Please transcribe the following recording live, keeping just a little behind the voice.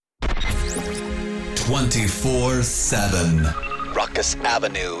24/7. Ruckus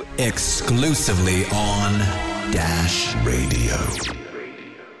Avenue, exclusively on Dash Radio.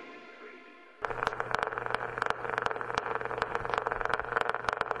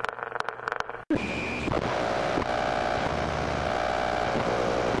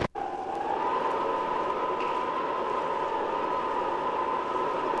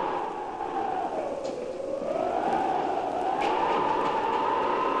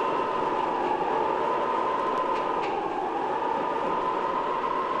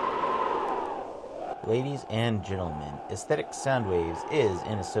 Ladies and gentlemen, Aesthetic Soundwaves is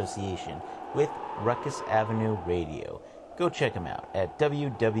in association with Ruckus Avenue Radio. Go check them out at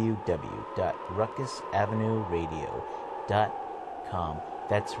www.ruckusavenueradio.com.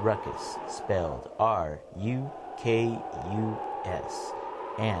 That's Ruckus, spelled R-U-K-U-S.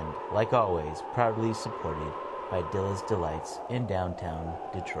 And, like always, proudly supported by Dilla's Delights in downtown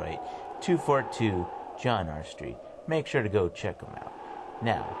Detroit, 242 John R. Street. Make sure to go check them out.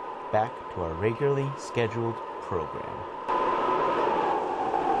 Now, back to our regularly scheduled program.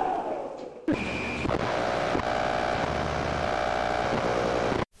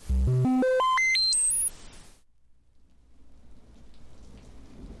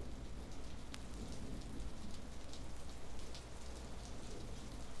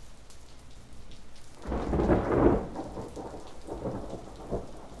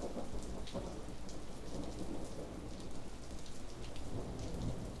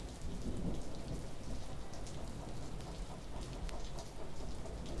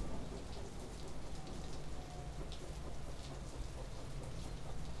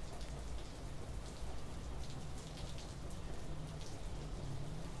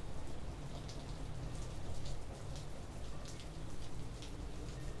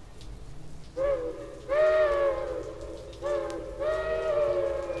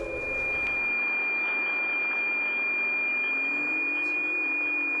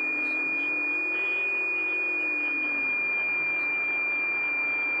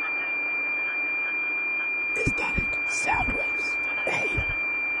 Aesthetic Soundwaves.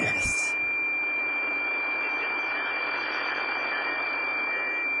 A.S.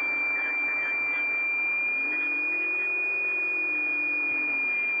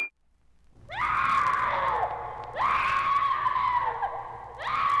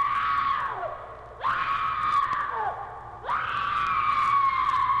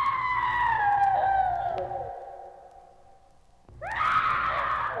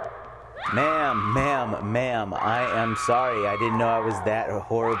 Ma'am, I am sorry. I didn't know I was that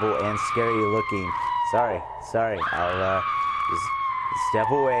horrible and scary looking. Sorry. I'll just step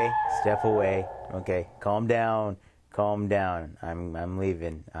away. Okay, calm down. I'm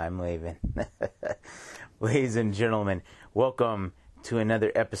leaving. Ladies and gentlemen, welcome to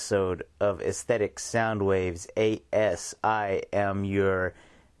another episode of Aesthetic Soundwaves AS. I am your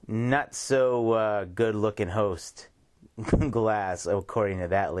not so good looking host, Glas, according to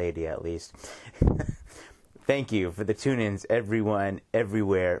that lady at least. Thank you for the tune-ins, everyone,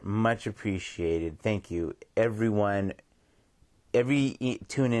 everywhere. Much appreciated. Thank you, everyone. Every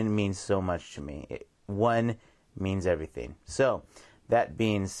tune-in means so much to me. One means everything. So, that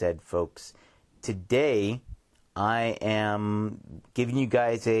being said, folks, today I am giving you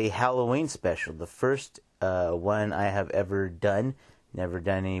guys a Halloween special. The first one I have ever done. Never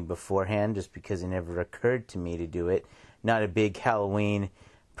done any beforehand, just because it never occurred to me to do it. Not a big Halloween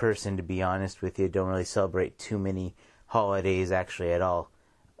person, to be honest with you. Don't really celebrate too many holidays actually at all.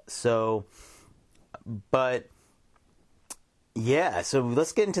 So, but yeah, so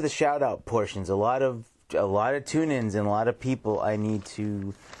let's get into the shout out portions. A lot of tune-ins and a lot of people I need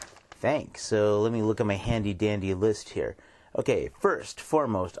to thank. So let me look at my handy dandy list here. Okay, first,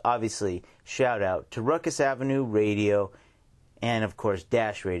 foremost, obviously, shout out to Ruckus Avenue Radio and of course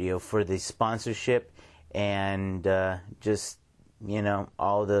Dash Radio for the sponsorship and just, you know,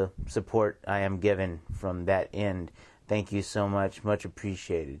 all the support I am given from that end. Thank you so much. Much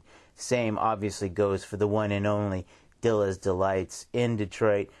appreciated. Same obviously goes for the one and only Dilla's Delights in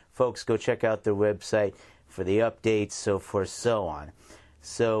Detroit. Folks, go check out their website for the updates, so forth, so on.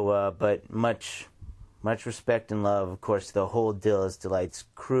 So, but much respect and love, of course, to the whole Dilla's Delights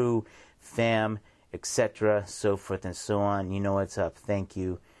crew, fam, etc., so forth and so on. You know what's up. Thank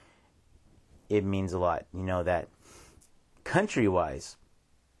you. It means a lot. You know that. Country-wise,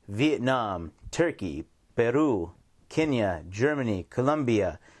 Vietnam, Turkey, Peru, Kenya, Germany,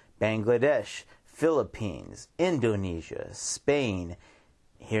 Colombia, Bangladesh, Philippines, Indonesia, Spain,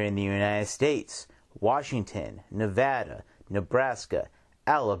 here in the United States, Washington, Nevada, Nebraska,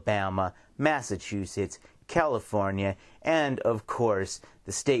 Alabama, Massachusetts, California, and of course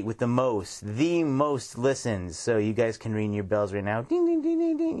the state with the most listens. So you guys can ring your bells right now. Ding, ding, ding,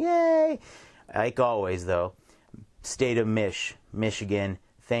 ding, ding, yay! Like always, though, state of Michigan,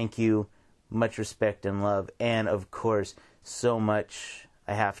 thank you. Much respect and love. And, of course, so much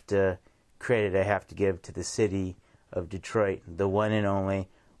I have to give to the city of Detroit, the one and only.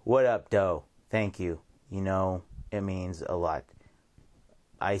 What up, Doe? Thank you. You know, it means a lot.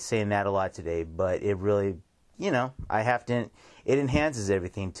 I say that a lot today, but it really, you know, it enhances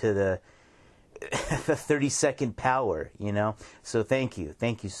everything to the 30-second power, you know. So thank you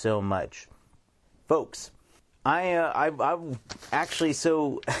so much, folks. I actually,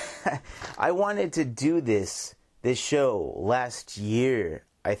 so I wanted to do this show last year.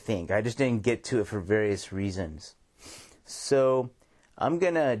 I think I just didn't get to it for various reasons. So I'm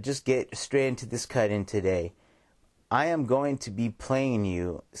gonna just get straight into this cut-in today. I am going to be playing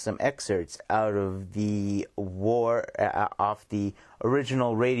you some excerpts out of the off the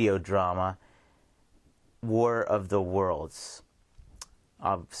original radio drama, War of the Worlds.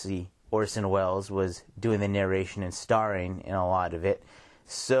 Obviously, Orson Welles was doing the narration and starring in a lot of it.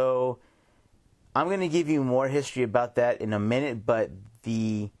 So I'm going to give you more history about that in a minute, but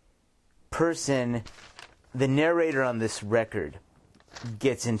the narrator on this record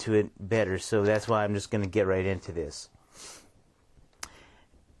gets into it better, so that's why I'm just going to get right into this.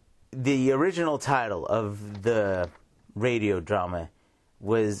 The original title of the radio drama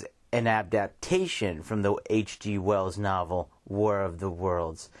was an adaptation from the H.G. Wells novel War of the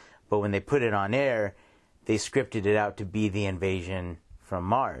Worlds, but when they put it on air, they scripted it out to be the invasion from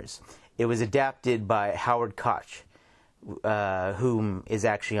Mars. It was adapted by Howard Koch, whom is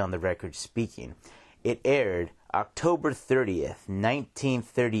actually on the record speaking. It aired October 30th,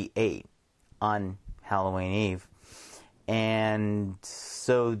 1938, on Halloween Eve. And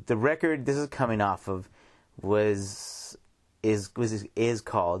so the record this is coming off of is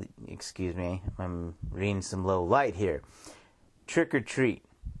called, excuse me, I'm reading some low light here, Trick or Treat.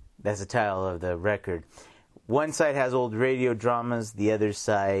 That's the title of the record. One side has old radio dramas, the other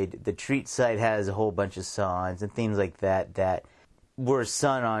side, the Treat side, has a whole bunch of songs and things like that were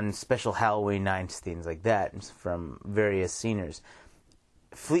sung on special Halloween nights, things like that, from various singers.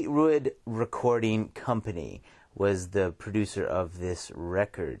 Fleetwood Recording Company was the producer of this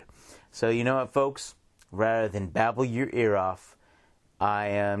record. So you know what, folks? Rather than babble your ear off, I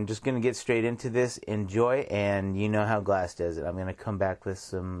am just going to get straight into this. Enjoy, and you know how Glas does it. I'm going to come back with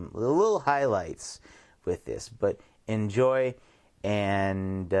some little highlights with this, but enjoy,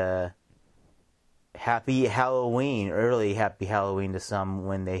 and happy Halloween, early happy Halloween to some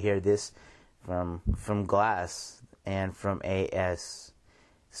when they hear this from Glas and from AS.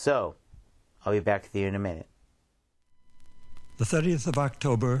 So, I'll be back with you in a minute. The 30th of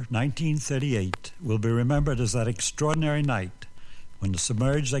October, 1938, will be remembered as that extraordinary night when the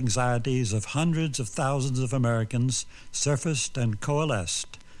submerged anxieties of hundreds of thousands of Americans surfaced and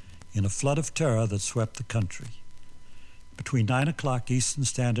coalesced in a flood of terror that swept the country. Between 9 o'clock Eastern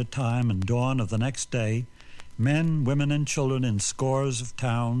Standard Time and dawn of the next day, men, women, and children in scores of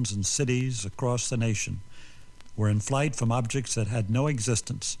towns and cities across the nation were in flight from objects that had no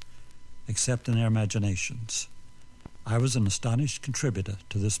existence except in their imaginations. I was an astonished contributor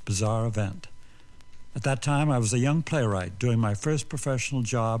to this bizarre event. At that time, I was a young playwright doing my first professional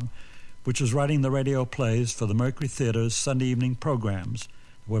job, which was writing the radio plays for the Mercury Theater's Sunday evening programs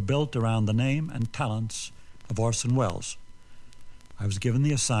that were built around the name and talents of Orson Welles. I was given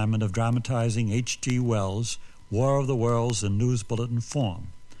the assignment of dramatizing H.G. Wells' War of the Worlds in news bulletin form.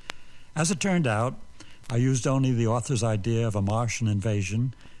 As it turned out, I used only the author's idea of a Martian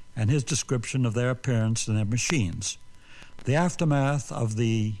invasion and his description of their appearance and their machines. The aftermath of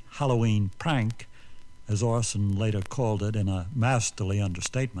the Halloween prank, as Orson later called it in a masterly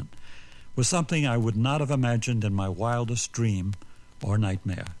understatement, was something I would not have imagined in my wildest dream or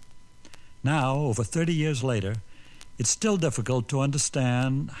nightmare. Now, over 30 years later, it's still difficult to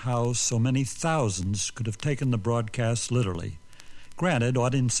understand how so many thousands could have taken the broadcast literally. Granted,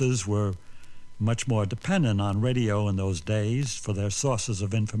 audiences were much more dependent on radio in those days for their sources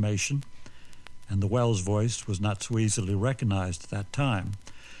of information, and the Wells voice was not so easily recognized at that time.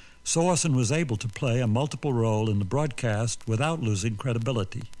 So Orson was able to play a multiple role in the broadcast without losing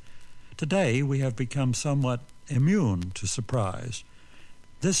credibility. Today, we have become somewhat immune to surprise.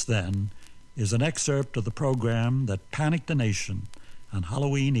 This, then, is an excerpt of the program that panicked the nation on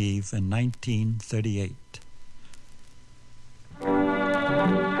Halloween Eve in 1938.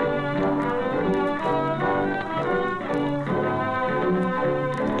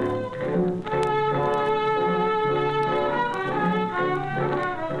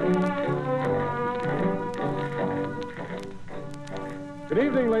 Good Good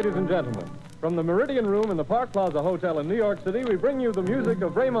evening, ladies and gentlemen. From the Meridian Room in the Park Plaza Hotel in New York City, we bring you the music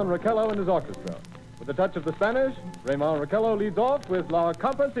of Raymond Raquello and his orchestra. With a touch of the Spanish, Raymond Raquello leads off with La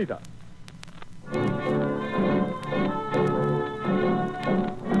Comparsita.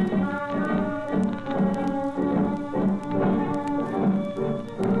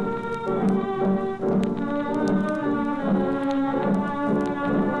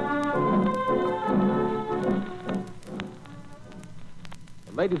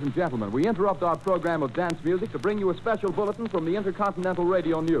 Ladies and gentlemen, we interrupt our program of dance music to bring you a special bulletin from the Intercontinental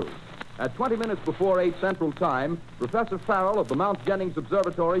Radio News. At 20 minutes before 8 Central Time, Professor Farrell of the Mount Jennings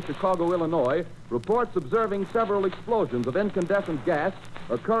Observatory, Chicago, Illinois, reports observing several explosions of incandescent gas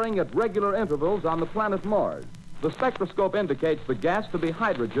occurring at regular intervals on the planet Mars. The spectroscope indicates the gas to be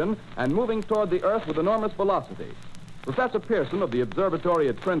hydrogen and moving toward the Earth with enormous velocity. Professor Pearson of the observatory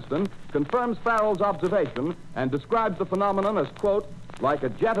at Princeton confirms Farrell's observation and describes the phenomenon as, quote, like a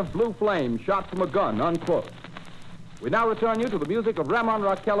jet of blue flame shot from a gun, unquote. We now return you to the music of Raymond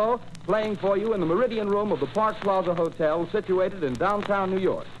Raquello, playing for you in the Meridian Room of the Park Plaza Hotel, situated in downtown New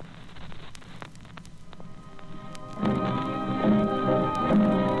York.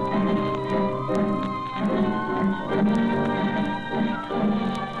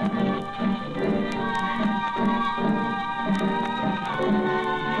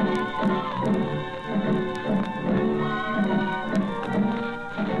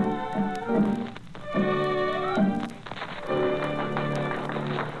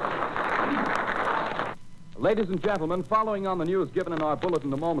 Ladies and gentlemen, following on the news given in our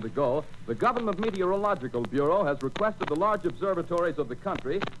bulletin a moment ago, the Government Meteorological Bureau has requested the large observatories of the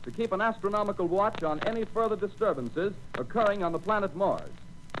country to keep an astronomical watch on any further disturbances occurring on the planet Mars.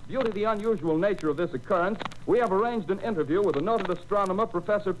 Due to the unusual nature of this occurrence, we have arranged an interview with the noted astronomer,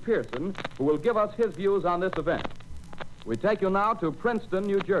 Professor Pearson, who will give us his views on this event. We take you now to Princeton,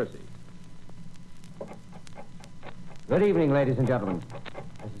 New Jersey. Good evening, ladies and gentlemen.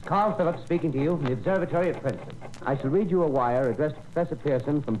 This is Carl Phillips speaking to you from the observatory at Princeton. I shall read you a wire addressed to Professor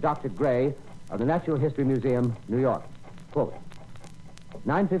Pearson from Dr. Gray of the Natural History Museum, New York. Quote,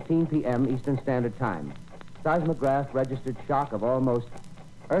 9:15 p.m. Eastern Standard Time. Seismograph registered shock of almost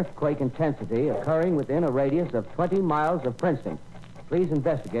earthquake intensity occurring within a radius of 20 miles of Princeton. Please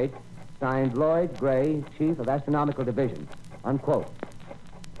investigate. Signed, Lloyd Gray, Chief of Astronomical Division. Unquote.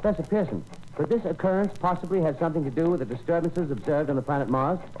 Professor Pearson, could this occurrence possibly have something to do with the disturbances observed on the planet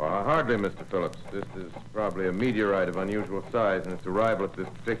Mars? Hardly, Mr. Phillips. This is probably a meteorite of unusual size, and its arrival at this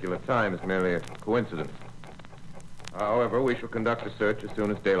particular time is merely a coincidence. However, we shall conduct a search as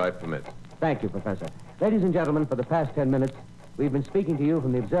soon as daylight permits. Thank you, Professor. Ladies and gentlemen, for the past 10 minutes, we've been speaking to you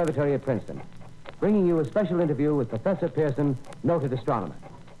from the observatory at Princeton, bringing you a special interview with Professor Pearson, noted astronomer.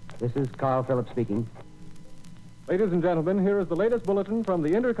 This is Carl Phillips speaking. Ladies and gentlemen, here is the latest bulletin from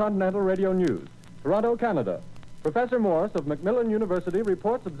the Intercontinental Radio News. Toronto, Canada. Professor Morse of Macmillan University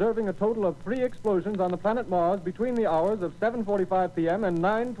reports observing a total of 3 explosions on the planet Mars between the hours of 7:45 p.m. and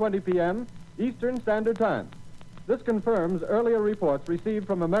 9:20 p.m. Eastern Standard Time. This confirms earlier reports received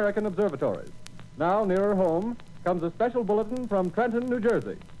from American observatories. Now, nearer home, comes a special bulletin from Trenton, New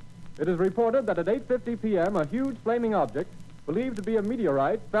Jersey. It is reported that at 8:50 p.m., a huge flaming object, believed to be a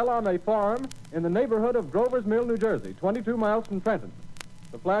meteorite, fell on a farm in the neighborhood of Grover's Mill, New Jersey, 22 miles from Trenton.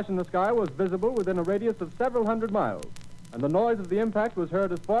 The flash in the sky was visible within a radius of several hundred miles, and the noise of the impact was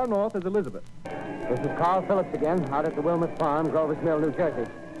heard as far north as Elizabeth. This is Carl Phillips again, out at the Wilmot Farm, Grover's Mill, New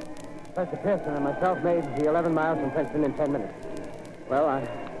Jersey. Professor Pearson and myself made the 11 miles from Princeton in 10 minutes. Well, I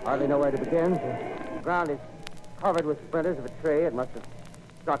hardly know where to begin. The ground is covered with splinters of a tree. It must have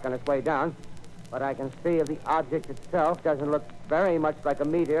struck on its way down. But I can see the object itself doesn't look very much like a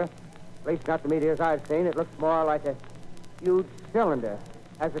meteor. At least not the meteors I've seen. It looks more like a huge cylinder.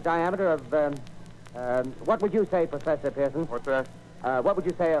 Has a diameter of, what would you say, Professor Pearson? What's that? What would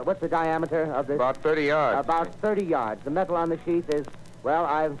you say, what's the diameter of this? About 30 yards. About 30 yards. The metal on the sheath is, well,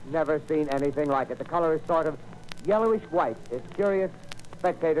 I've never seen anything like it. The color is sort of yellowish white. It's curious.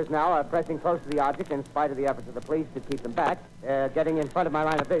 Spectators now are pressing close to the object in spite of the efforts of the police to keep them back, getting in front of my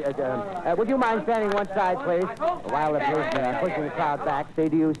line of vision. Would you mind standing one side, please, while the police are pushing the crowd back? Say,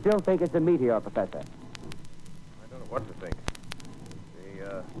 do you still think it's a meteor, Professor? I don't know what to think.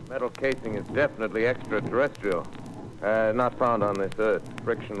 The metal casing is definitely extraterrestrial. Not found on this Earth.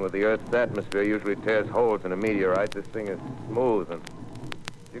 Friction with the Earth's atmosphere usually tears holes in a meteorite. This thing is smooth, and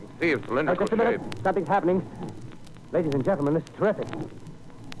you can see it's cylindrical Just a minute. shape. Something's happening. Ladies and gentlemen, this is terrific.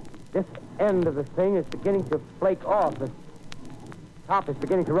 This end of the thing is beginning to flake off. The top is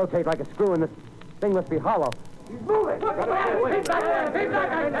beginning to rotate like a screw, and this thing must be hollow. He's moving. Keep back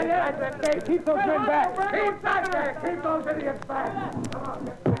there. Keep those men back. Keep back there. Keep those idiots back. Come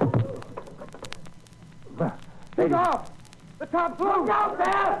on. Take off. The top floor. Look out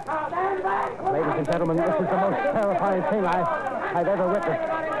there. Stand back. Ladies and gentlemen, this is the most terrifying thing I've ever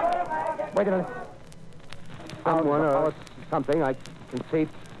witnessed. Wait a minute. Someone or something, I can see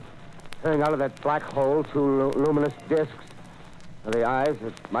turning out of that black hole two luminous discs. The eyes,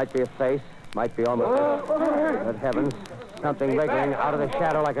 it might be a face, might be almost... Good heavens, something wriggling out of the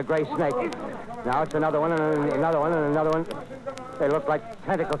shadow like a gray snake. Now it's another one, and another one, and another one. They look like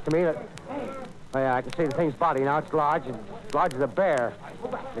tentacles to me. Oh, yeah, I can see the thing's body. Now it's large as a bear.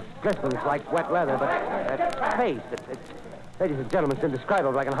 It glistens like wet leather, but that face, ladies and gentlemen, it's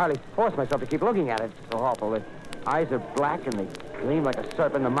indescribable. I can hardly force myself to keep looking at it. It's so awful. The eyes are black, and they gleam like a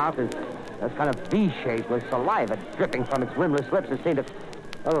serpent. The mouth is kind of V-shaped with saliva dripping from its rimless lips. It seems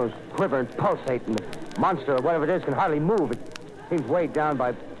to quiver and pulsate, and the monster or whatever it is can hardly move. It seems weighed down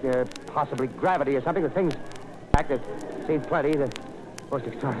by possibly gravity or something. The thing's back. I've seen plenty. The most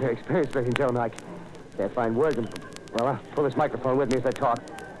extraordinary experience, ladies and gentlemen. I can't find words. Well, I'll pull this microphone with me as I talk.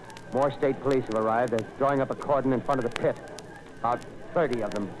 More state police have arrived. They're drawing up a cordon in front of the pit. About 30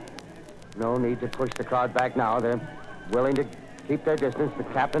 of them. No need to push the crowd back now. They're willing to keep their distance. The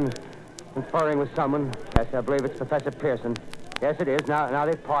captain is conferring with someone. Yes, I believe it's Professor Pearson. Yes, it is. Now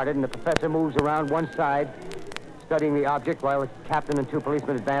they've parted, and the professor moves around one side, studying the object while the captain and two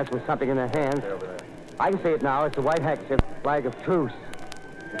policemen advance with something in their hands. I can see it now. It's a white handkerchief, flag of truce.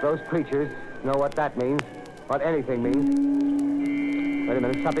 If those creatures know what that means, what anything means. Wait a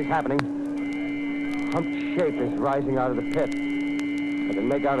minute, something's happening. A humped shape is rising out of the pit. I can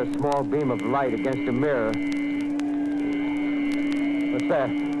make out a small beam of light against a mirror. What's that?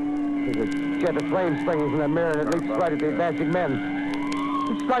 There's a jet of flame springing from the mirror, and it leaps right at the advancing men.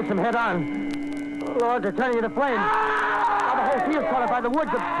 It strikes them head on. Oh, Lord, they're turning into flames. Now the whole field's caught up by the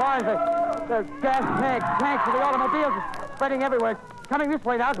woods, the barns, the gas tanks of the automobiles are spreading everywhere. It's coming this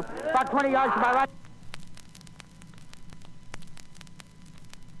way now, about 20 yards to my right.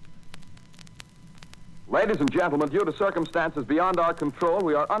 Ladies and gentlemen, due to circumstances beyond our control,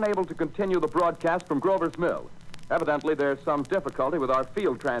 we are unable to continue the broadcast from Grover's Mill. Evidently, there's some difficulty with our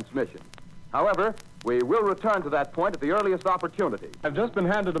field transmission. However, we will return to that point at the earliest opportunity. I've just been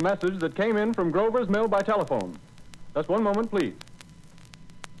handed a message that came in from Grover's Mill by telephone. Just one moment, please.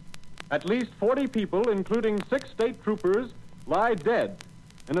 At least 40 people, including 6 state troopers, lie dead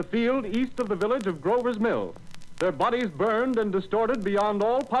in a field east of the village of Grover's Mill. Their bodies burned and distorted beyond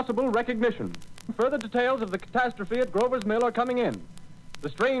all possible recognition. Further details of the catastrophe at Grover's Mill are coming in. The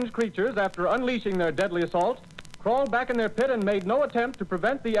strange creatures, after unleashing their deadly assault, crawled back in their pit and made no attempt to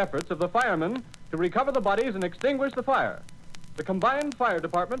prevent the efforts of the firemen to recover the bodies and extinguish the fire. The combined fire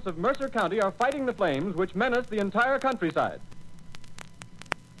departments of Mercer County are fighting the flames which menace the entire countryside.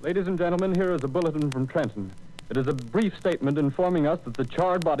 Ladies and gentlemen, here is a bulletin from Trenton. It is a brief statement informing us that the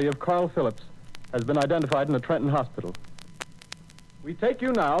charred body of Carl Phillips has been identified in a Trenton hospital. We take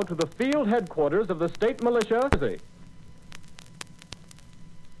you now to the field headquarters of the state militia.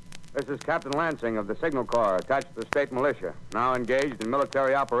 This is Captain Lansing of the Signal Corps, attached to the state militia, now engaged in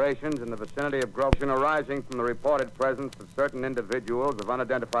military operations in the vicinity of Grove, arising from the reported presence of certain individuals of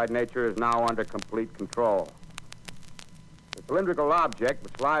unidentified nature is now under complete control. The cylindrical object,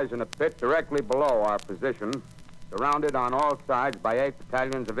 which lies in a pit directly below our position, surrounded on all sides by 8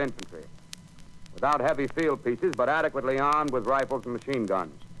 battalions of infantry, without heavy field pieces, but adequately armed with rifles and machine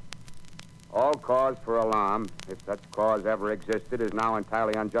guns. All cause for alarm, if such cause ever existed, is now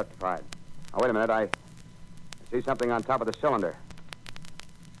entirely unjustified. Now, wait a minute. I see something on top of the cylinder.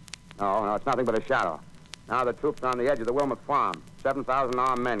 No, it's nothing but a shadow. Now the troops are on the edge of the Wilmot Farm. 7,000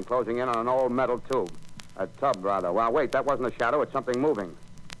 armed men closing in on an old metal tube. A tub, rather. Well, wait, that wasn't a shadow. It's something moving.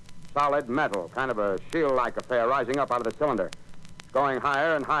 Solid metal, kind of a shield-like affair rising up out of the cylinder. It's going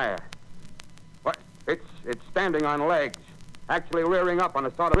higher and higher. What? It's standing on legs. Actually rearing up on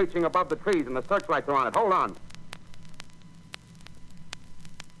a sort of reaching above the trees, and the searchlights are on it. Hold on.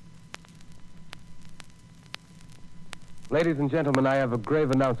 Ladies and gentlemen, I have a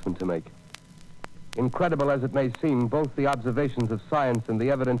grave announcement to make. Incredible as it may seem, both the observations of science and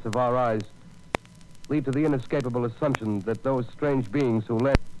the evidence of our eyes lead to the inescapable assumption that those strange beings who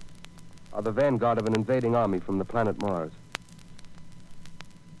land are the vanguard of an invading army from the planet Mars.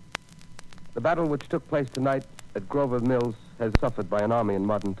 The battle which took place tonight at Grover Mills has suffered by an army in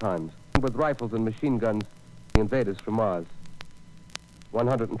modern times. With rifles and machine guns, the invaders from Mars.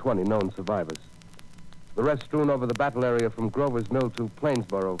 120 known survivors. The rest strewn over the battle area from Grover's Mill to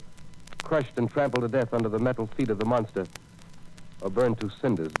Plainsboro, crushed and trampled to death under the metal feet of the monster, or burned to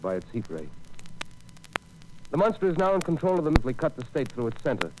cinders by its heat ray. The monster is now in control of the cut the state through its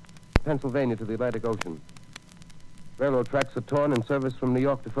center, Pennsylvania to the Atlantic Ocean. Railroad tracks are torn and service from New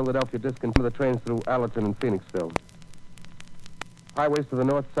York to Philadelphia discontinued the trains through Allerton and Phoenixville. Highways to the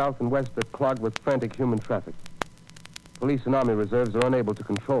north, south, and west are clogged with frantic human traffic. Police and Army reserves are unable to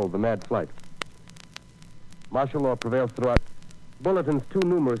control the mad flight. Martial law prevails throughout. Bulletins too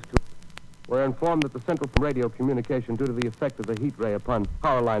numerous to... We're informed that the Central Radio communication due to the effect of the heat ray upon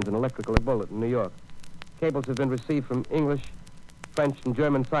power lines and electrical bullet in New York. Cables have been received from English, French, and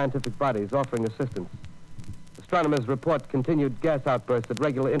German scientific bodies offering assistance. Astronomers report continued gas outbursts at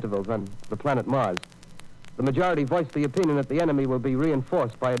regular intervals on the planet Mars. The majority voiced the opinion that the enemy will be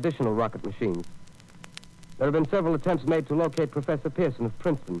reinforced by additional rocket machines. There have been several attempts made to locate Professor Pearson of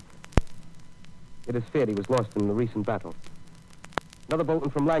Princeton. It is feared he was lost in the recent battle. Another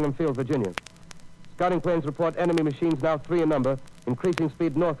bulletin from Langham Field, Virginia. Scouting planes report enemy machines, now 3 in number, increasing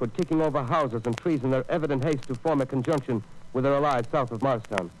speed northward, kicking over houses and trees in their evident haste to form a conjunction with their allies south of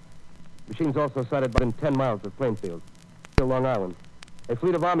Morristown. Machines also sighted within 10 miles of Plainfield, Long Island. A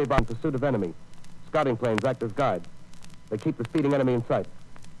fleet of Army bombs in pursuit of enemy. Scouting planes act as guides. They keep the speeding enemy in sight.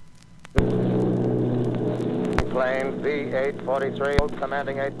 Plane B-843,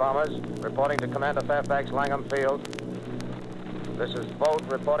 commanding 8 bombers, reporting to Commander Fairfax, Langham Field. This is Bolt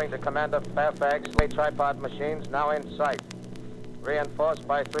reporting to Commander Fairfax. 8 tripod machines now in sight. Reinforced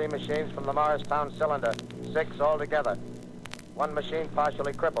by 3 machines from the Morristown cylinder. 6 altogether. 1 machine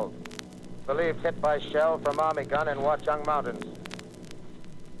partially crippled. Believed hit by shell from Army gun in Watchung Mountains.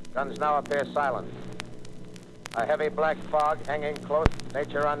 Guns now appear silent. A heavy black fog hanging close,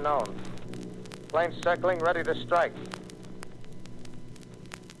 nature unknown. Plane circling, ready to strike.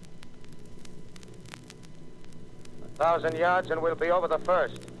 A 1,000 yards and we'll be over the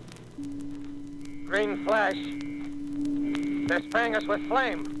first. Green flash. They're spraying us with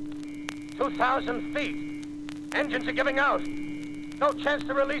flame. 2,000 feet. Engines are giving out. No chance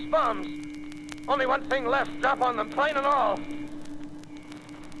to release bombs. Only one thing left, drop on them, plane and all.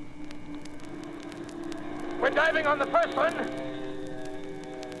 We're diving on the first one.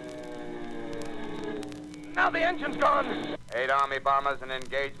 Now the engine's gone. 8 Army bombers in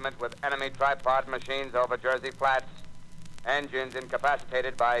engagement with enemy tripod machines over Jersey Flats. Engines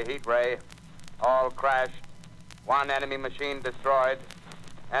incapacitated by heat ray. All crashed. 1 enemy machine destroyed.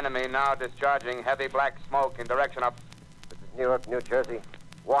 Enemy now discharging heavy black smoke in direction of... This is Newark, New Jersey.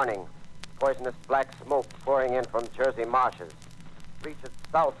 Warning. Poisonous black smoke pouring in from Jersey marshes. Reaches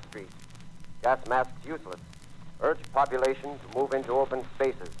South Street. Gas masks useless. Urge population to move into open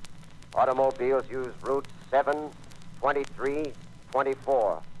spaces. Automobiles use routes 7, 23,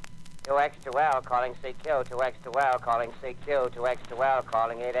 24. 2X2L calling CQ, 2X2L calling CQ, 2X2L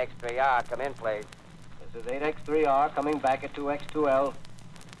calling 8X3R. Come in, please. This is 8X3R coming back at 2X2L.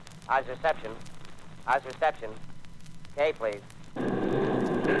 How's reception? How's reception? Okay, please.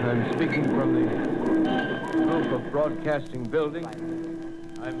 I'm speaking from the roof of Broadcasting Building.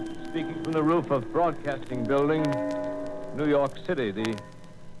 I'm speaking from the roof of Broadcasting Building, New York City. The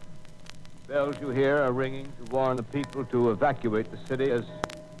bells you hear are ringing to warn the people to evacuate the city as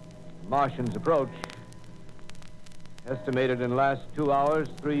Martians approach. Estimated in the last 2 hours,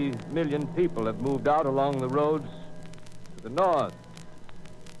 3 million people have moved out along the roads to the north.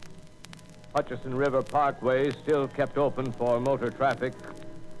 Hutchison River Parkway still kept open for motor traffic.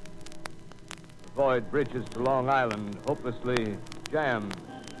 Avoid bridges to Long Island, hopelessly jammed.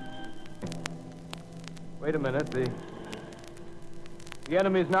 Wait a minute, the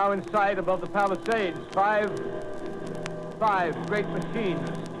enemy is now in sight above the Palisades. Five great machines.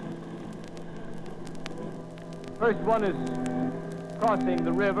 First one is crossing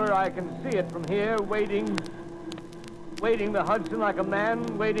the river. I can see it from here, wading the Hudson like a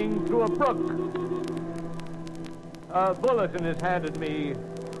man wading through a brook. A bulletin is handed me.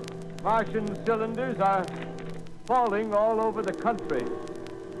 Martian cylinders are falling all over the country.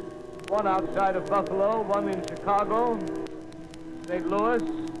 One outside of Buffalo, one in Chicago, St. Louis.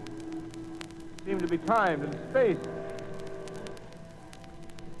 Seem to be timed and spaced.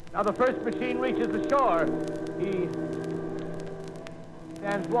 Now the first machine reaches the shore. He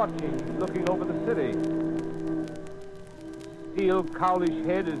stands watching, looking over the city. Steel cowlish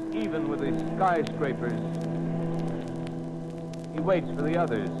head is even with the skyscrapers. He waits for the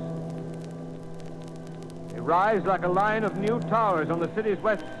others. They rise like a line of new towers on the city's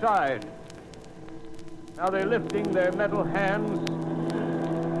west side. Now they're lifting their metal hands.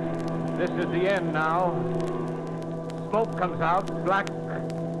 This is the end now. Smoke comes out, black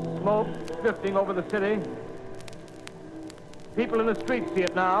smoke drifting over the city. People in the streets see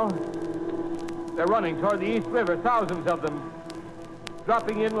it now. They're running toward the East River, thousands of them,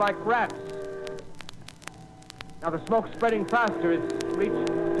 dropping in like rats. Now the smoke's spreading faster. It's reached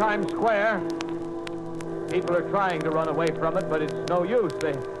Times Square. People are trying to run away from it, but it's no use.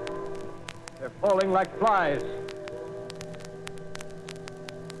 They're falling like flies.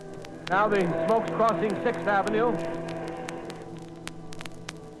 Now the smoke's crossing 6th Avenue,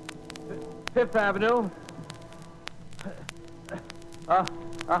 5th Avenue,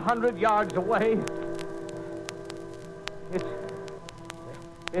 100 yards away.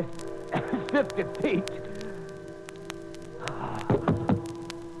 It's 50 feet.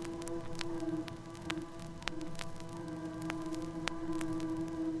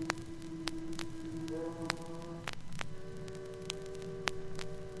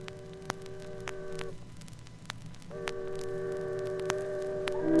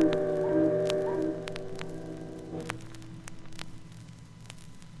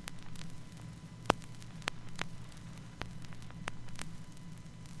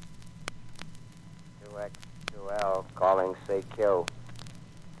 X2L calling CQ.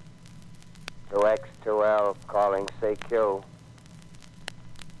 2X2L calling CQ.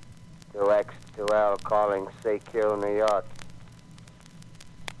 2X2L calling CQ, New York.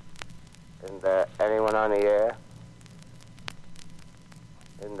 Isn't there anyone on the air?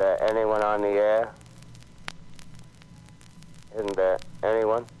 Isn't there anyone on the air? Isn't there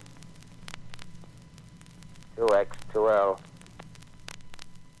anyone? 2X2L.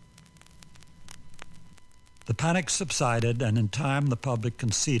 The panic subsided, and in time the public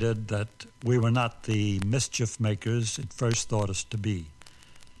conceded that we were not the mischief makers it first thought us to be.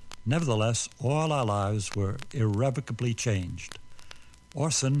 Nevertheless, all our lives were irrevocably changed.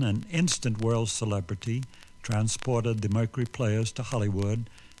 Orson, an instant world celebrity, transported the Mercury Players to Hollywood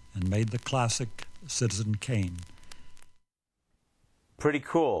and made the classic Citizen Kane. Pretty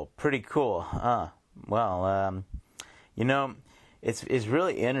cool. Well, you know, it's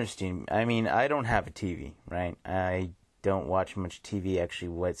really interesting. I mean, I don't have a TV, right? I don't watch much TV actually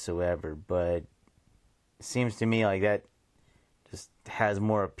whatsoever, but it seems to me like that just has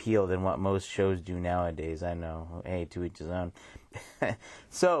more appeal than what most shows do nowadays. I know. Hey, to each his own.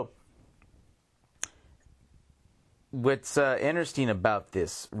 So, what's interesting about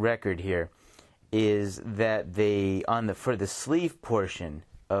this record here is that they, for the sleeve portion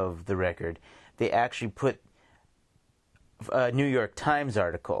of the record, they actually put a New York Times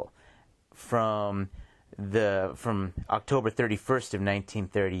article from October 31st of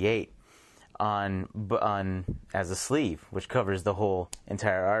 1938 on as a sleeve, which covers the whole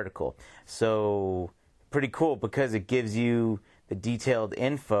entire article. So pretty cool because it gives you the detailed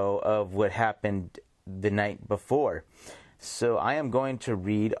info of what happened the night before. So I am going to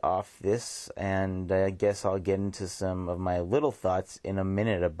read off this, and I guess I'll get into some of my little thoughts in a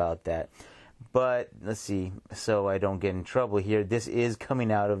minute about that. But let's see, so I don't get in trouble here. This is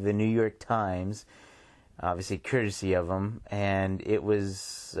coming out of the New York Times, obviously courtesy of them, and it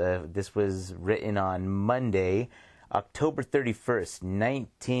was this was written on Monday, October 31st,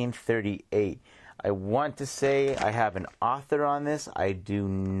 1938. I want to say I have an author on this. I do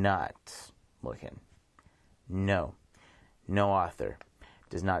not. Looking. No author.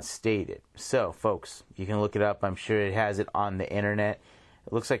 Does not state it. So, folks, you can look it up. I'm sure it has it on the internet.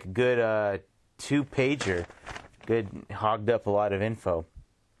 It looks like a good two-pager. Good, hogged up a lot of info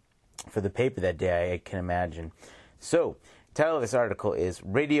for the paper that day, I can imagine. So, the title of this article is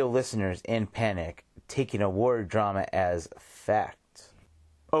Radio Listeners in Panic, Taking a War Drama as Fact.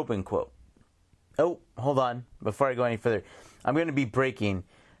 Open quote. Oh, hold on. Before I go any further, I'm going to be breaking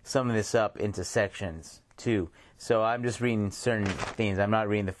some of this up into sections, too. So I'm just reading certain things. I'm not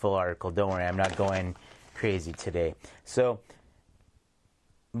reading the full article. Don't worry, I'm not going crazy today. So,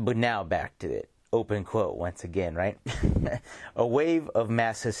 but now back to it. Open quote once again, right? A wave of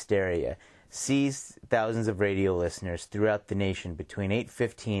mass hysteria seized thousands of radio listeners throughout the nation between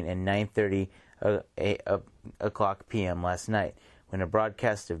 8:15 and 9:30 o'clock p.m. last night, when a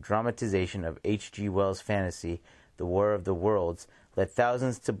broadcast of dramatization of H.G. Wells' fantasy, The War of the Worlds, led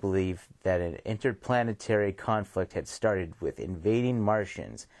thousands to believe that an interplanetary conflict had started with invading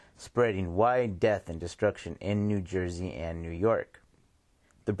Martians, spreading wide death and destruction in New Jersey and New York.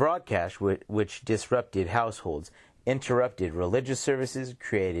 The broadcast, which disrupted households, interrupted religious services,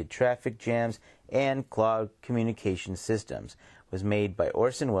 created traffic jams, and clogged communication systems, was made by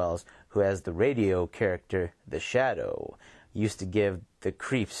Orson Welles, who, as the radio character The Shadow, used to give the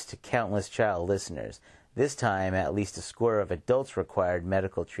creeps to countless child listeners. This time, at least a score of adults required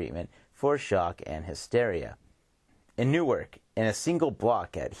medical treatment for shock and hysteria. In Newark, in a single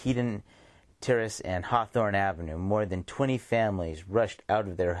block at Heaton Terrace and Hawthorne Avenue, more than 20 families rushed out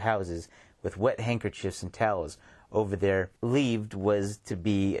of their houses with wet handkerchiefs and towels, over there believed was to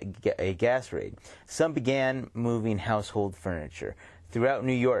be a gas raid. Some began moving household furniture. Throughout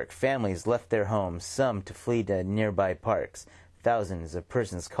New York, families left their homes, some to flee to nearby parks. Thousands of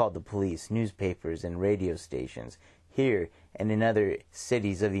persons called the police, newspapers, and radio stations here and in other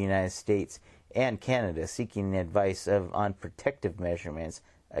cities of the United States and Canada, seeking advice on protective measurements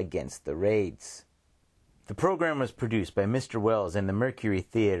against the raids. The program was produced by Mr. Wells and the Mercury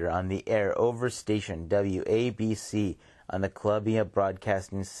Theater on the air over station WABC on the Columbia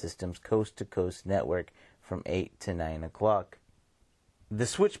Broadcasting System's coast-to-coast network from 8 to 9 o'clock. The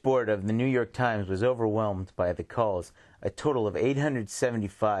switchboard of the New York Times was overwhelmed by the calls. A total of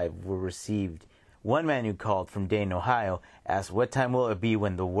 875 were received. One man who called from Dayton, Ohio, asked what time will it be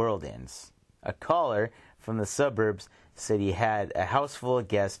when the world ends. A caller from the suburbs said he had a house full of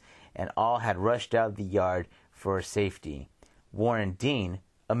guests and all had rushed out of the yard for safety. Warren Dean,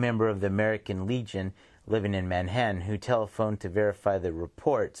 a member of the American Legion living in Manhattan, who telephoned to verify the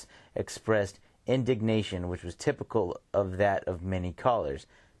reports, expressed indignation, which was typical of that of many callers.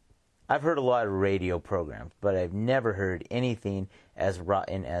 I've heard a lot of radio programs, but I've never heard anything as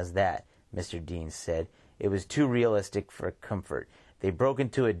rotten as that, Mr. Dean said. It was too realistic for comfort. They broke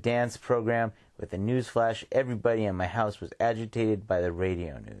into a dance program with a news flash. Everybody in my house was agitated by the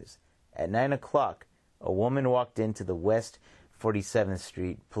radio news. At 9 o'clock, a woman walked into the West 47th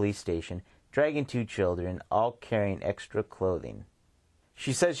Street police station, dragging 2 children, all carrying extra clothing.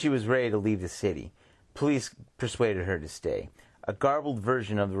 She said she was ready to leave the city. Police persuaded her to stay. A garbled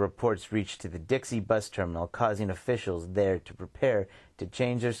version of the reports reached to the Dixie bus terminal, causing officials there to prepare to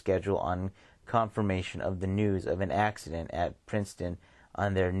change their schedule on confirmation of the news of an accident at Princeton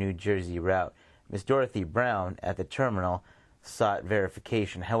on their New Jersey route. Miss Dorothy Brown at the terminal sought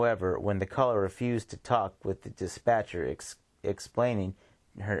verification. However, when the caller refused to talk with the dispatcher, explaining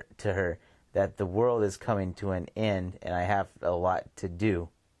to her that the world is coming to an end and I have a lot to do.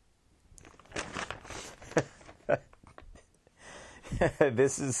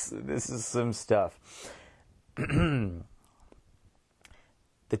 This is some stuff. The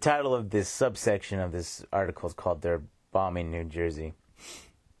title of this subsection of this article is called "They're Bombing New Jersey."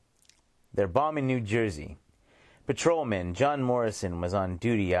 They're bombing New Jersey. Patrolman John Morrison was on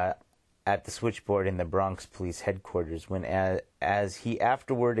duty at the switchboard in the Bronx Police Headquarters when, as he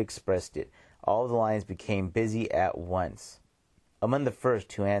afterward expressed it, all the lines became busy at once. Among the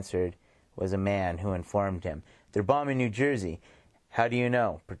first who answered was a man who informed him, "They're bombing New Jersey." "How do you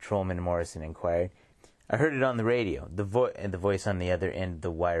know?" Patrolman Morrison inquired. "I heard it on the radio," the voice on the other end of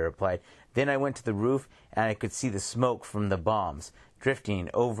the wire replied. "Then I went to the roof, and I could see the smoke from the bombs drifting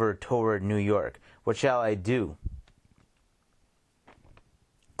over toward New York. What shall I do?"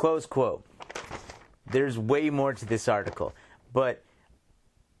 Close quote. There's way more to this article, but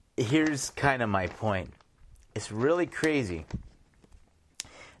here's kind of my point. It's really crazy.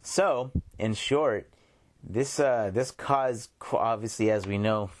 So, in short, this caused, obviously, as we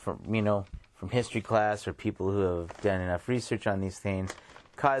know from history class or people who have done enough research on these things,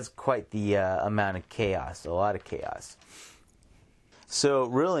 caused quite the amount of chaos, a lot of chaos. So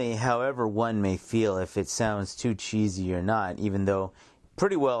really, however one may feel, if it sounds too cheesy or not, even though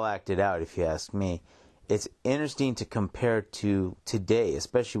pretty well acted out, if you ask me, it's interesting to compare to today,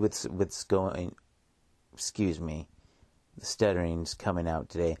 especially with what's going. Excuse me, the stuttering's coming out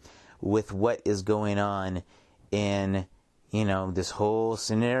today. With what is going on in this whole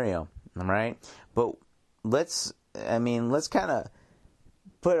scenario, all right? But let's kind of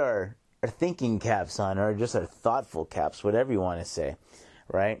put our thinking caps on, or just our thoughtful caps, whatever you want to say,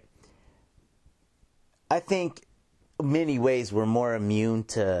 right? I think in many ways we're more immune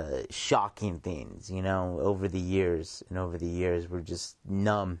to shocking things, over the years. And over the years we're just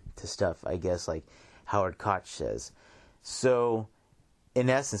numb to stuff, I guess, like Howard Koch says. So, in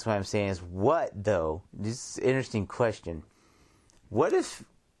essence, what I'm saying is, what, though, this is an interesting question, what if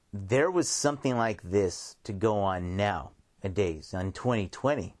there was something like this to go on nowadays, in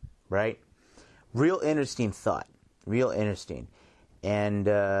 2020, right? Real interesting thought. Real interesting. And,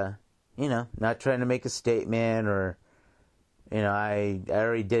 not trying to make a statement or, I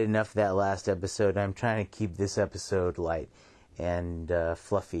already did enough of that last episode. I'm trying to keep this episode light and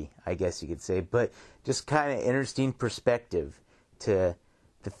fluffy, I guess you could say. But just kind of interesting perspective to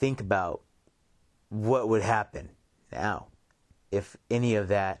think about what would happen now if any of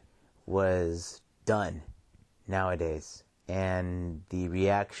that was done nowadays, and the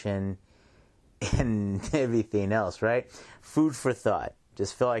reaction and everything else, right? Food for thought.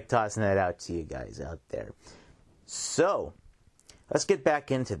 Just feel like tossing that out to you guys out there. So, let's get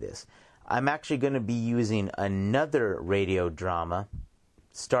back into this. I'm actually going to be using another radio drama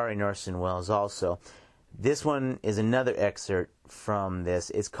starring Orson Welles also. This one is another excerpt from this.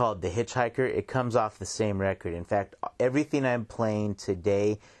 It's called The Hitch-Hiker. It comes off the same record. In fact, everything I'm playing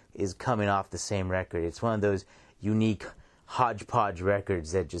today is coming off the same record. It's one of those unique hodgepodge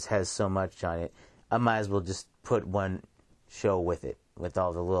records that just has so much on it. I might as well just put one show with it, with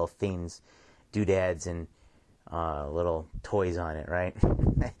all the little things, doodads and little toys on it, right?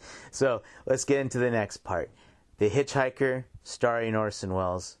 So let's get into the next part. The Hitch-Hiker, starring Orson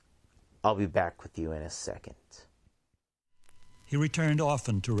Welles. I'll be back with you in a second. He returned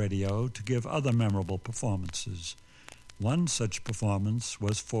often to radio to give other memorable performances. One such performance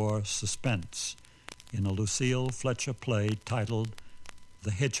was for Suspense in a Lucille Fletcher play titled The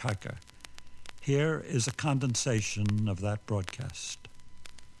Hitch-Hiker. Here is a condensation of that broadcast.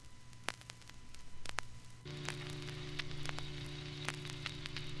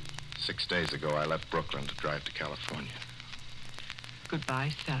 Six days ago, I left Brooklyn to drive to California.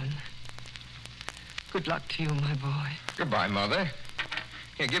 Goodbye, son. Good luck to you, my boy. Goodbye, Mother.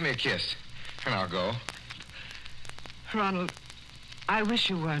 Here, give me a kiss, and I'll go. Ronald, I wish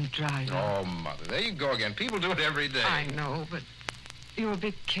you weren't driving. Oh, Mother, there you go again. People do it every day. I know, but you'll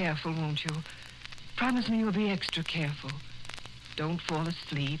be careful, won't you? Promise me you'll be extra careful. Don't fall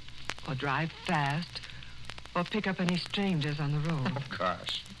asleep, or drive fast, or pick up any strangers on the road. Oh,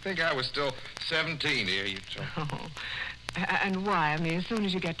 gosh. I think I was still 17 here, you two. Oh. And wire me as soon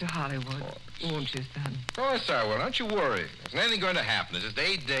as you get to Hollywood. Won't you, son? Of course I will. Don't you worry. There's nothing going to happen. It's just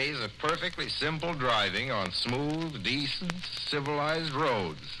 8 days of perfectly simple driving on smooth, decent, civilized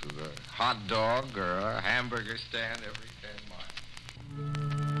roads with a hot dog or a hamburger stand every 10 miles.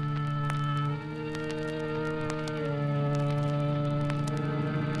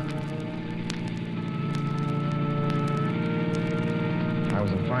 I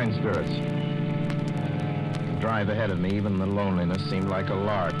was in fine spirits. The drive ahead of me, even the loneliness, seemed like a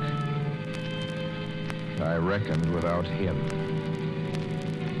lark. I reckoned without him.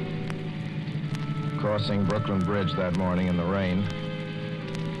 Crossing Brooklyn Bridge that morning in the rain,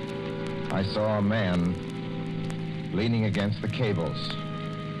 I saw a man leaning against the cables.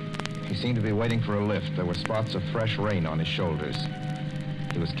 He seemed to be waiting for a lift. There were spots of fresh rain on his shoulders.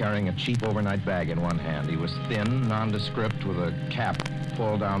 He was carrying a cheap overnight bag in one hand. He was thin, nondescript, with a cap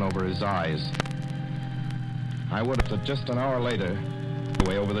pulled down over his eyes. I would have, just an hour later,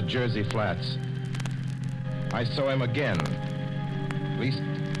 way over the Jersey Flats. I saw him again. At least,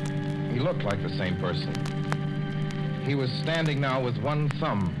 he looked like the same person. He was standing now with one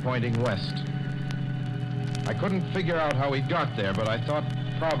thumb pointing west. I couldn't figure out how he got there, but I thought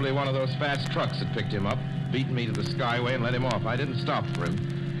probably one of those fast trucks had picked him up, beaten me to the Skyway, and let him off. I didn't stop for him.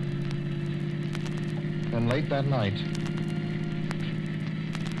 Then late that night,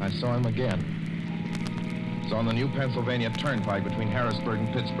 I saw him again. It's on the new Pennsylvania Turnpike between Harrisburg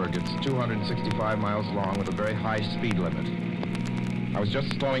and Pittsburgh. It's 265 miles long with a very high speed limit. I was just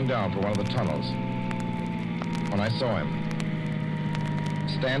slowing down for one of the tunnels when I saw him,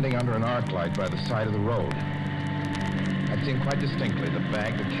 standing under an arc light by the side of the road. I'd seen quite distinctly the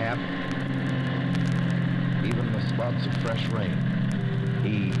bag, the cap, even the spots of fresh rain.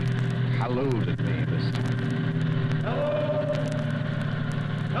 He hallooed at me this time. Hello!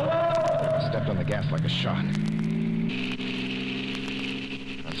 Hello! I stepped on the gas like a shot.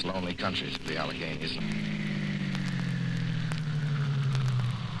 That's lonely countries for the Alleghenies.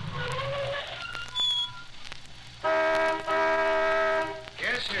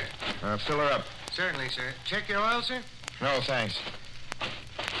 Yes, sir. Fill her up. Certainly, sir. Check your oil, sir? No, thanks.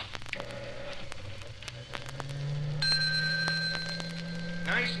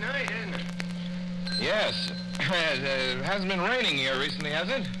 Nice night, isn't it? Yes. It hasn't been raining here recently, has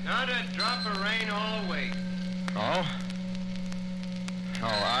it? Not a drop of rain all week. Oh? Oh,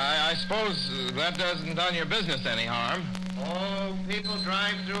 I suppose that doesn't done your business any harm. Oh, people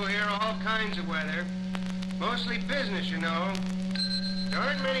drive through here all kinds of weather. Mostly business, you know. There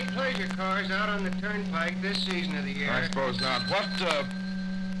aren't many pleasure cars out on the turnpike this season of the year. I suppose not. What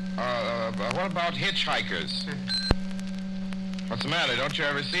about hitchhikers? What's the matter? Don't you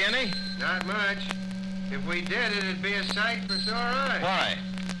ever see any? Not much. If we did, it'd be a sight for sore eyes. Why?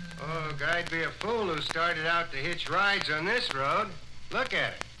 Oh, a guy'd be a fool who started out to hitch rides on this road. Look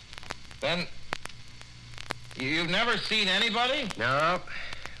at it. Then, you've never seen anybody? No.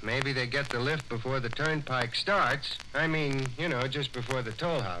 Maybe they get the lift before the turnpike starts. I mean, you know, just before the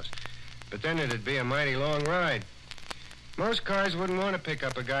toll house. But then it'd be a mighty long ride. Most cars wouldn't want to pick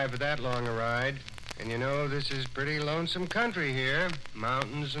up a guy for that long a ride. And you know, this is pretty lonesome country here.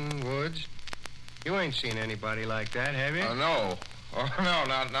 Mountains and woods. You ain't seen anybody like that, have you? No. Oh, no,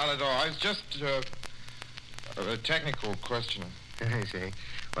 not at all. I was just a technical question. I see.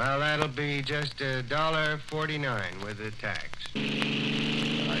 Well, that'll be just $1.49 with the tax.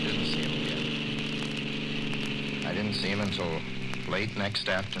 I didn't see him again. I didn't see him until late next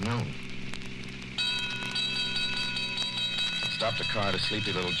afternoon. I stopped a car at a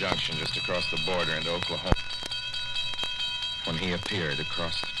sleepy little junction just across the border into Oklahoma when he appeared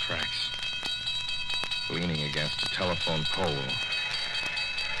across the tracks, leaning against a telephone pole.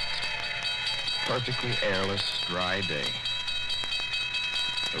 Perfectly airless, dry day.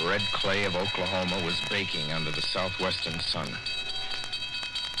 The red clay of Oklahoma was baking under the southwestern sun.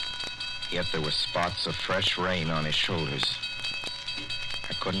 Yet there were spots of fresh rain on his shoulders.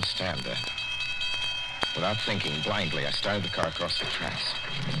 I couldn't stand that. Without thinking, blindly, I started the car across the tracks.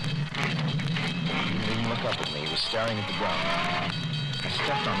 He didn't even look up at me. He was staring at the ground. I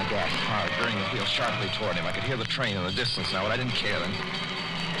stepped on the gas hard, veering the wheel sharply toward him. I could hear the train in the distance now, but I didn't care then.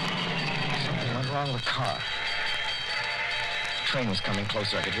 Something went wrong with the car. The train was coming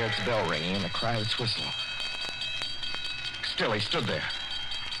closer. I could hear its bell ringing and the cry of its whistle. Still, he stood there.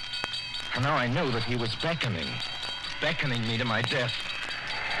 And now I knew that he was beckoning me to my death.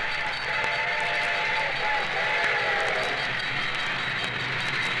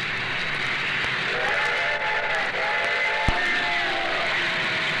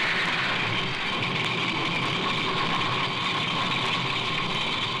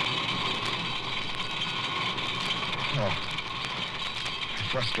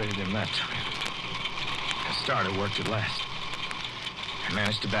 Frustrated him that time. The starter worked at last. I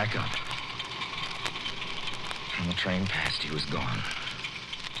managed to back up. When the train passed, he was gone.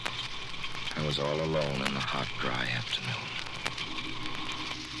 I was all alone in the hot, dry afternoon.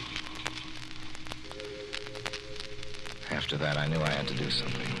 After that, I knew I had to do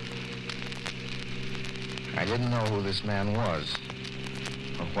something. I didn't know who this man was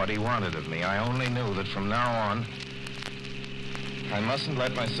or what he wanted of me. I only knew that from now on, I mustn't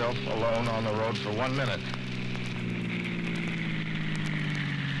let myself alone on the road for 1 minute.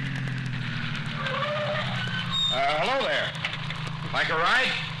 Hello there. Like a ride?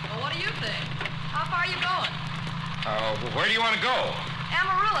 Well, what do you think? How far are you going? Where do you want to go?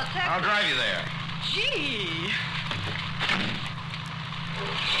 Amarillo, Texas. I'll drive you there. Gee.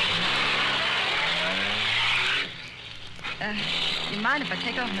 You mind if I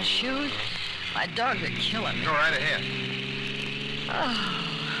take off my shoes? My dogs are killing me. Go right ahead. Oh,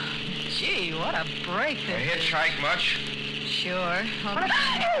 gee, what a break this is. Hitch-hike much? Sure.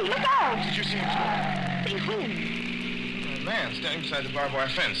 Hey, look out! Did you see him? See who? A man standing beside the barbed wire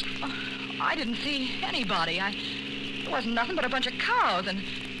fence. I didn't see anybody. There wasn't nothing but a bunch of cows and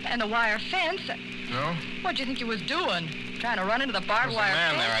a wire fence. No? What'd you think you was doing? Trying to run into the barbed wire fence?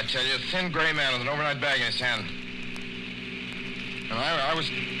 There's a man there, I tell you. A thin gray man with an overnight bag in his hand. And I was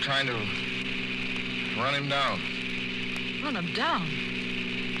trying to run him down. Run him down?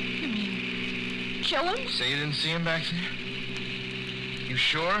 You mean kill him? Say you didn't see him back there? You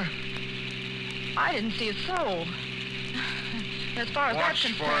sure? I didn't see a soul. As far as that's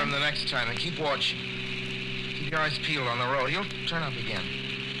concerned... Watch for him the next time and keep watching. Keep your eyes peeled on the road. He'll turn up again.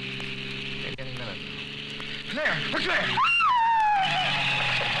 Maybe any minute. There! Look there!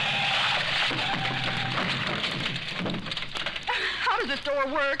 How does this door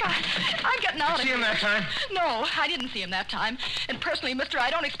work? I'm getting out of here. Did you see him that time? No, I didn't see him that time. And personally, mister,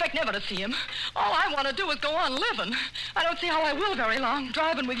 I don't expect never to see him. All I want to do is go on living. I don't see how I will very long,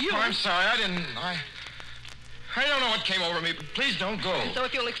 driving with you. Oh, I'm sorry. I don't know what came over me, but please don't go. So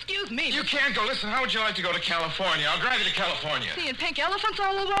if you'll excuse me... You can't go. Listen, how would you like to go to California? I'll drive you to California. Seeing pink elephants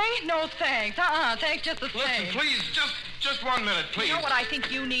all the way? No, thanks. Thanks just the same. Listen, please, just 1 minute, please. You know what I think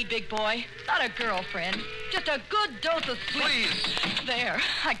you need, big boy? Not a girlfriend. Just a good dose of sleep. Please. There.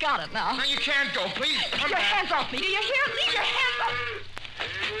 I got it now. No, you can't go. Please, Keep your hands off me. Do you hear? Leave your hands off.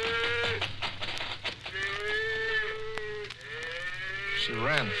 She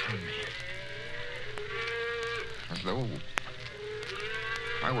ran from me. As though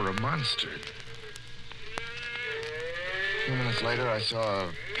I were a monster. A few minutes later, I saw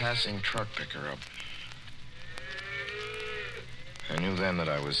a passing truck pick her up. I knew then that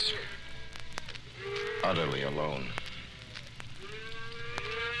I was utterly alone.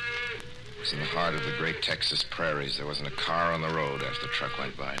 It was in the heart of the great Texas prairies. There wasn't a car on the road after the truck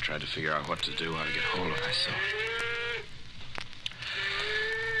went by. I tried to figure out what to do, how to get hold of myself.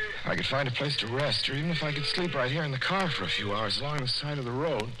 I could find a place to rest, or even if I could sleep right here in the car for a few hours along the side of the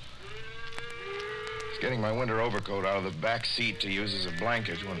road. I was getting my winter overcoat out of the back seat to use as a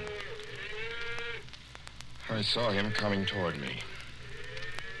blanket when I saw him coming toward me,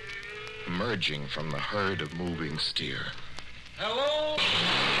 emerging from the herd of moving steer. Hello?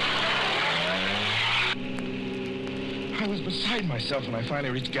 I was beside myself when I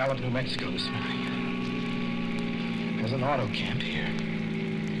finally reached Gallup, New Mexico this morning. There's an auto camp here.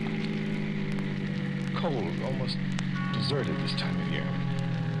 Cold, almost deserted this time of year.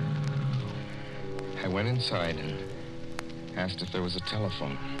 I went inside and asked if there was a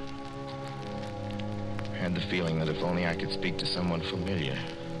telephone. I had the feeling that if only I could speak to someone familiar,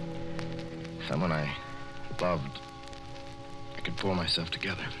 someone I loved, I could pull myself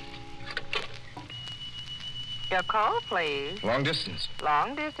together. Your call, please. Long distance.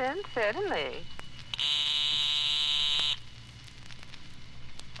 Long distance, certainly.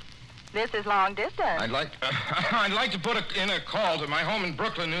 This is long distance. I'd like to put in a call to my home in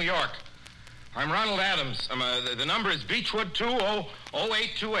Brooklyn, New York. I'm Ronald Adams. The number is Beechwood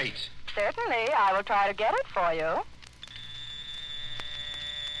 200828. Certainly, I will try to get it for you.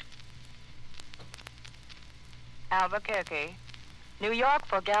 Albuquerque. New York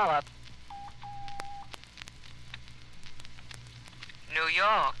for Gallup. New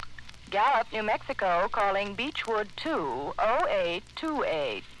York. Gallup, New Mexico, calling Beechwood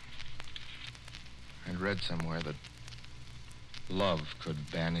 20828. I'd read somewhere that love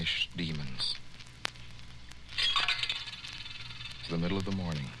could banish demons. It's the middle of the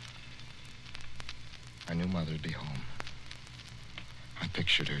morning. I knew Mother'd be home. I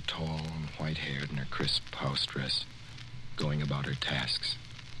pictured her tall and white-haired in her crisp house dress, going about her tasks.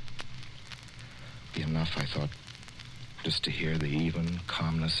 It'd be enough, I thought, just to hear the even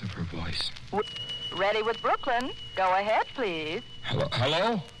calmness of her voice. Ready with Brooklyn. Go ahead, please. Hello?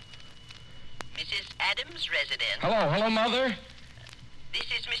 Hello? Mrs. Adams' residence. Hello, Mother?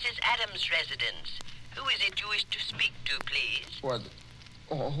 This is Mrs. Adams' residence. Who is it you wish to speak to, please? What?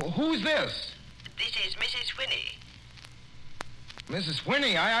 Oh, who's this? This is Mrs. Whinney. Mrs.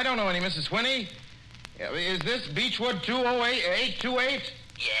 Whinney? I don't know any Mrs. Whinney. Is this Beechwood 20828?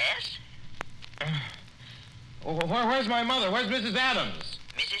 Yes? Where's my mother? Where's Mrs. Adams?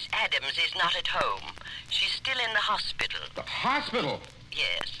 Mrs. Adams is not at home. She's still in the hospital. The hospital?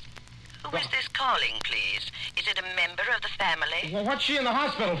 Yes. Who is this calling, please? Is it a member of the family? Well, what's she in the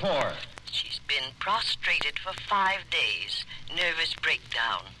hospital for? She's been prostrated for 5 days. Nervous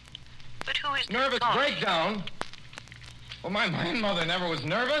breakdown. But who is this Nervous calling? breakdown? Well, my mother never was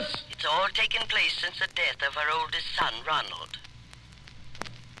nervous. It's all taken place since the death of her oldest son, Ronald.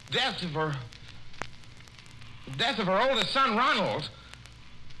 Death of her oldest son, Ronald?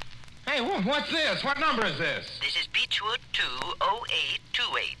 Hey, what's this? What number is this? This is Beechwood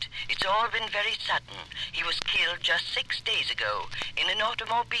 20828. It's all been very sudden. He was killed just 6 days ago in an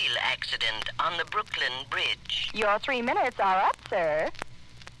automobile accident on the Brooklyn Bridge. Your 3 minutes are up, sir.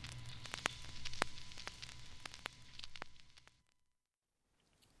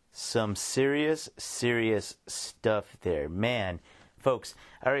 Some serious stuff there. Man, folks,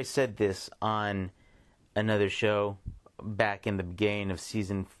 I already said this on another show back in the beginning of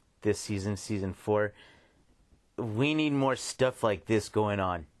season 4. We need more stuff like this going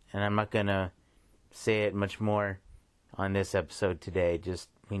on. And I'm not going to say it much more on this episode today. Just,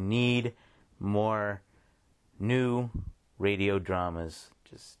 we need more new radio dramas.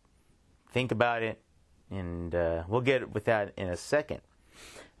 Just think about it, and we'll get with that in a second.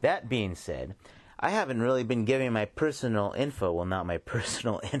 That being said, I haven't really been giving my personal info. Well, not my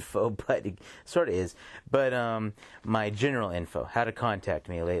personal info, but it sort of is. But my general info, how to contact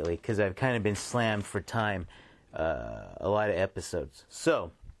me lately, because I've kind of been slammed for time, a lot of episodes.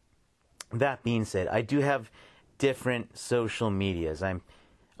 So, that being said, I do have different social medias. I'm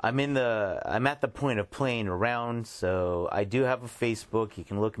at the point of playing around, so I do have a Facebook. You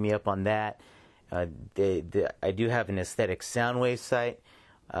can look me up on that. I do have an Aesthetic Soundwaves site.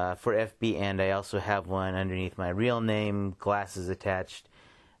 For FB, and I also have one underneath my real name, Glas is attached.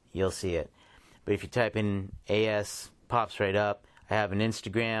 You'll see it. But if you type in AS, pops right up. I have an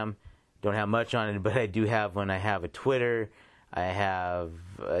Instagram. Don't have much on it, but I do have one. I have a Twitter. I have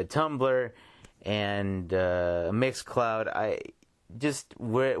a Tumblr and a Mixcloud.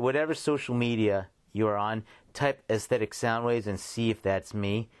 Whatever social media you're on, type Aesthetic Soundwaves and see if that's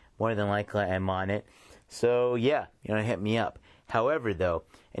me. More than likely, I'm on it. So yeah, hit me up. However, though,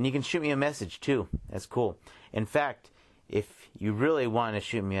 and you can shoot me a message too. That's cool. In fact, if you really want to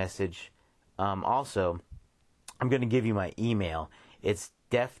shoot me a message, also, I'm going to give you my email. It's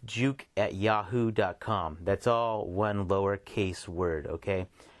defjuke@yahoo.com. That's all one lowercase word, okay?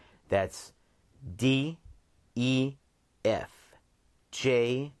 That's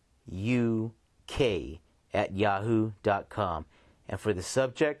DEFJUK@yahoo.com. And for the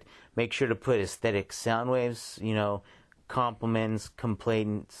subject, make sure to put Aesthetic Soundwaves, compliments,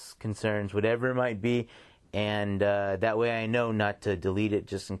 complaints, concerns, whatever it might be, and that way I know not to delete it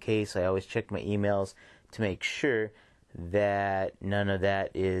just in case. I always check my emails to make sure that none of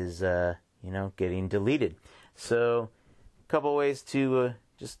that is, getting deleted. So, a couple ways to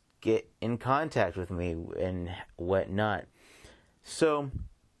just get in contact with me and whatnot. So,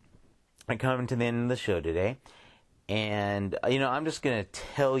 I come to the end of the show today, and, I'm just going to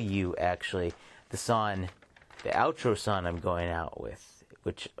tell you, actually, the outro song I'm going out with,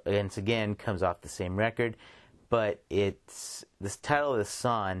 which, once again, comes off the same record, but it's, this title of the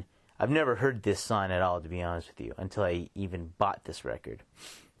song, I've never heard this song at all, to be honest with you, until I even bought this record.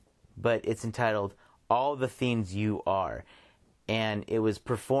 But it's entitled All the Things You Are, and it was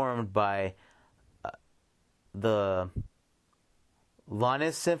performed by the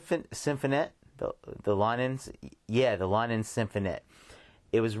Lonin Symphonette, the Lonin Symphonette.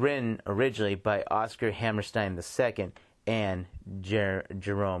 It was written originally by Oscar Hammerstein II and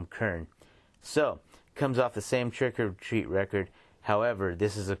Jerome Kern. So, comes off the same Trick or Treat record. However,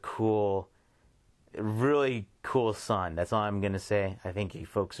 this is a really cool song. That's all I'm going to say. I think you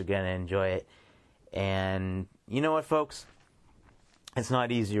folks are going to enjoy it. And you know what, folks? It's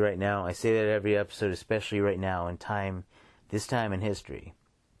not easy right now. I say that every episode, especially right now in this time in history.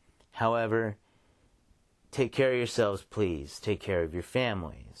 However, take care of yourselves, please. Take care of your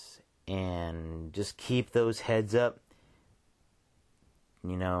families. And just keep those heads up.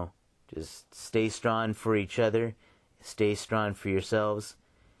 Just stay strong for each other. Stay strong for yourselves.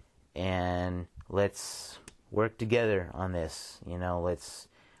 And let's work together on this.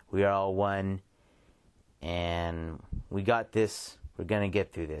 We are all one. And we got this. We're going to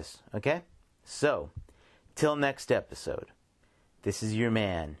get through this. Okay? So, till next episode, this is your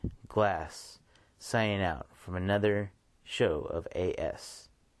man, Glas, signing out from another show of AS.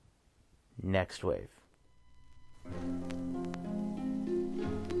 Next Wave.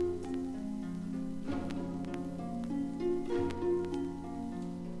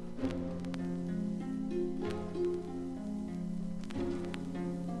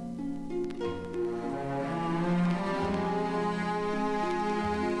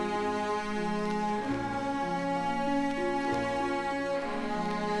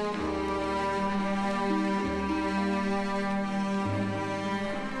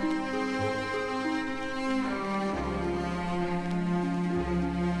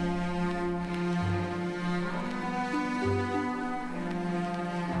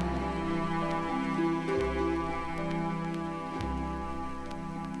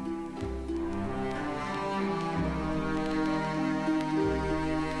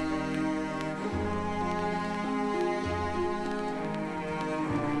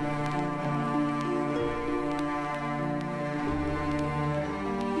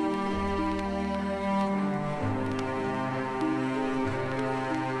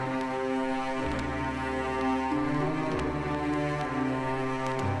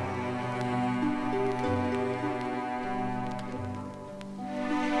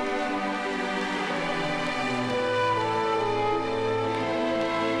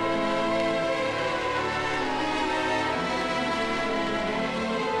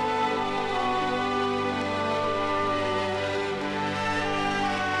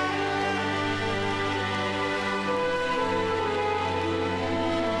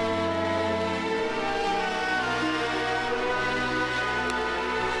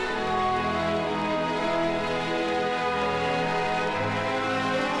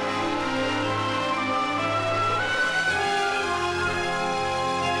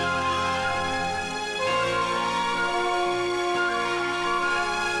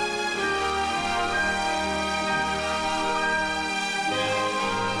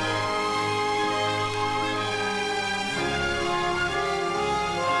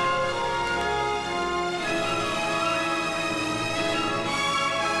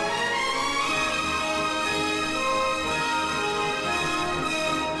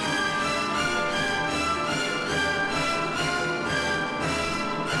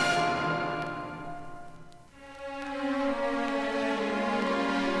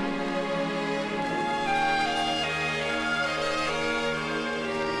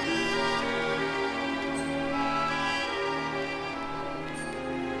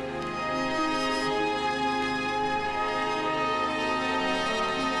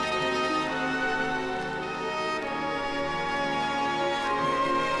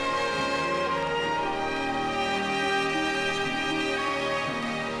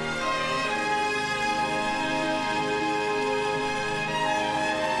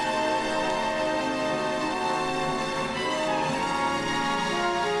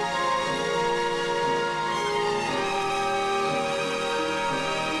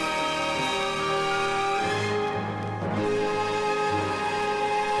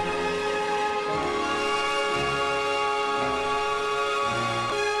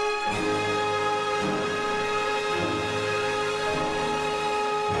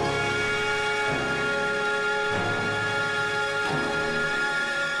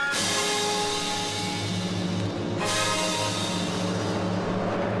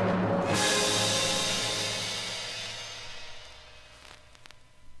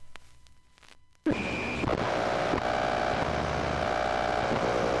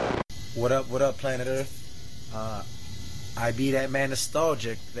 What up, Planet Earth? I be that man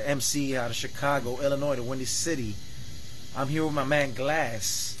nostalgic, the MC out of Chicago, Illinois, the Windy City. I'm here with my man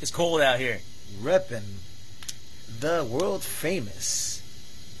Glas. It's cold out here. Reppin' the world famous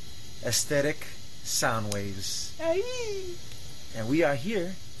aesthetic Soundwaves. Hey. And we are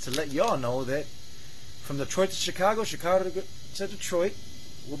here to let y'all know that from Detroit to Chicago, Chicago to Detroit,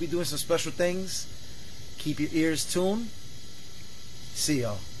 we'll be doing some special things. Keep your ears tuned. See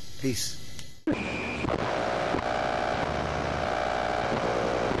y'all. Peace.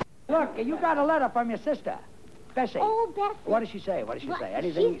 Look, you got a letter from your sister, Bessie. Oh, Bessie. What does she say? What does she say?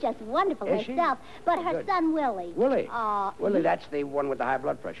 Anything? She's just wonderful Is herself. But her Good. son, Willie. Willie? Willie, that's the one with the high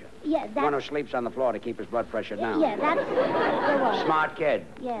blood pressure. Yeah, The one who that's... sleeps on the floor to keep his blood pressure down. Yeah, that's the one. Smart kid.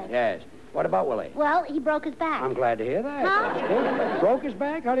 Yes. Yes. What about Willie? Well, he broke his back. I'm glad to hear that. Huh? That's good. Broke his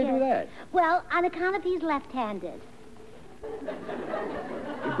back? How did he do that? Well, on account of he's left-handed.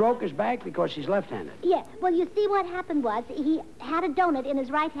 He broke his back because he's left-handed. Yeah, well, you see what happened was he had a donut in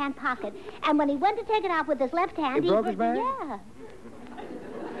his right-hand pocket, and when he went to take it out with his left hand... He broke his back? Yeah.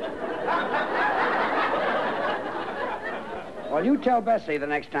 Well, you tell Bessie the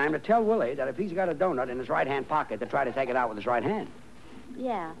next time to tell Willie that if he's got a donut in his right-hand pocket, to try to take it out with his right hand.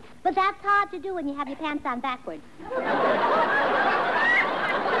 Yeah. But that's hard to do when you have your pants on backwards.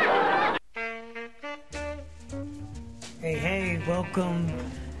 Hey, welcome.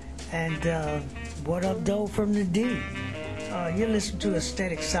 And what up, though, from the D? You listen to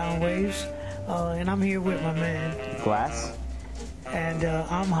Aesthetic Soundwaves, and I'm here with my man Glas. And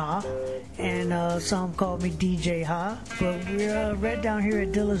I'm Ha, and some call me DJ Ha, but we're right down here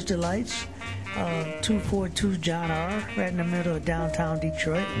at Dilla's Delights, 242 John R., right in the middle of downtown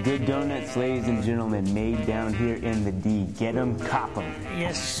Detroit. Good donuts, ladies and gentlemen, made down here in the D. Get 'em, cop 'em.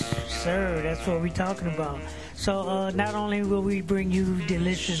 Yes, sir, that's what we're talking about. So not only will we bring you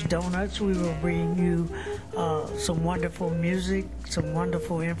delicious donuts, we will bring you some wonderful music, some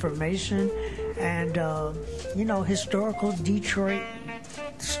wonderful information, and, historical Detroit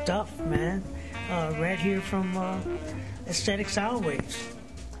stuff, man. Right here from Aesthetic Soundwaves.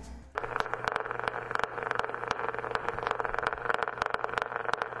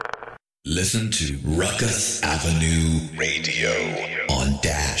 Listen to Ruckus Avenue Radio on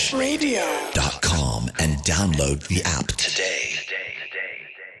DashRadio.com and download the app today.